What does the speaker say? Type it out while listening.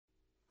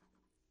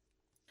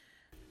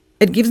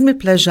It gives me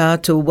pleasure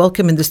to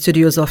welcome in the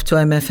studios of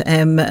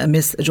 2MFM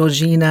Miss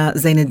Georgina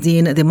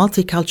Zainuddin, the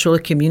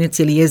Multicultural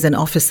Community Liaison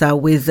Officer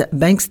with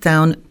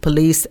Bankstown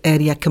Police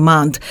Area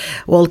Command.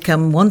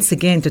 Welcome once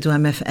again to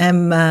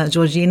 2MFM.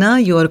 Georgina,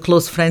 you're a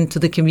close friend to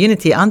the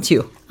community, aren't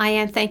you? I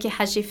am. Thank you,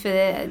 Haji, for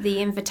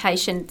the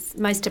invitation. It's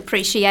most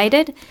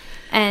appreciated.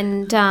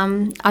 And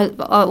I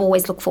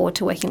always look forward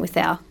to working with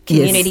our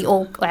community,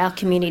 all our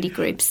community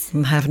groups.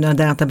 I have no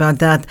doubt about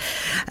that.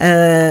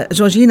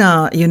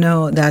 Georgina, you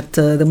know that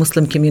the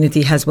Muslim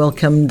community has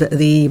welcomed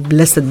the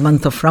blessed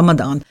month of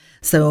Ramadan.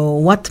 So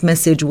what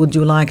message would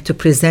you like to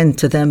present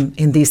to them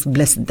in these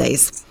blessed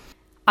days?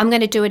 I'm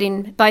going to do it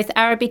in both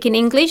Arabic and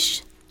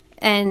English.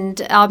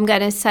 And I'm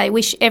going to say,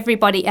 wish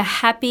everybody a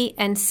happy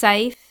and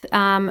safe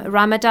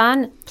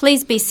Ramadan.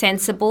 Please be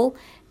sensible.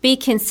 Be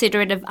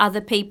considerate of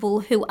other people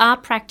who are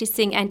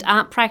practicing and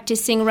aren't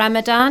practicing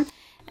Ramadan.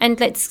 And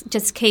let's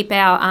just keep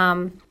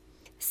our...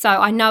 So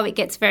I know it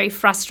gets very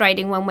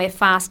frustrating when we're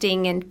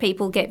fasting and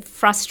people get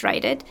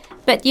frustrated.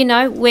 But, you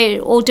know, we're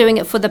all doing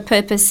it for the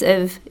purpose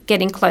of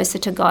getting closer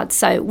to God.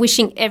 So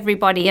wishing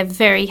everybody a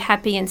very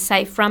happy and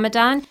safe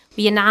Ramadan.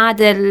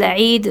 وينعاد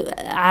العيد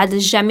على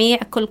الجميع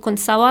كلكم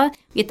سوا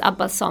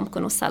يتقبل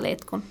صومكم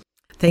وصلاتكم.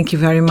 Thank you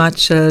very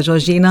much,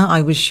 Georgina.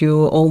 I wish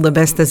you all the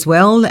best as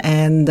well.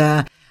 And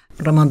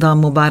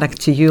Ramadan Mubarak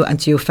to you and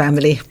to your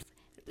family.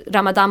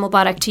 Ramadan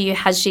Mubarak to you,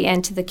 Haji,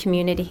 and to the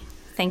community.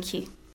 Thank you.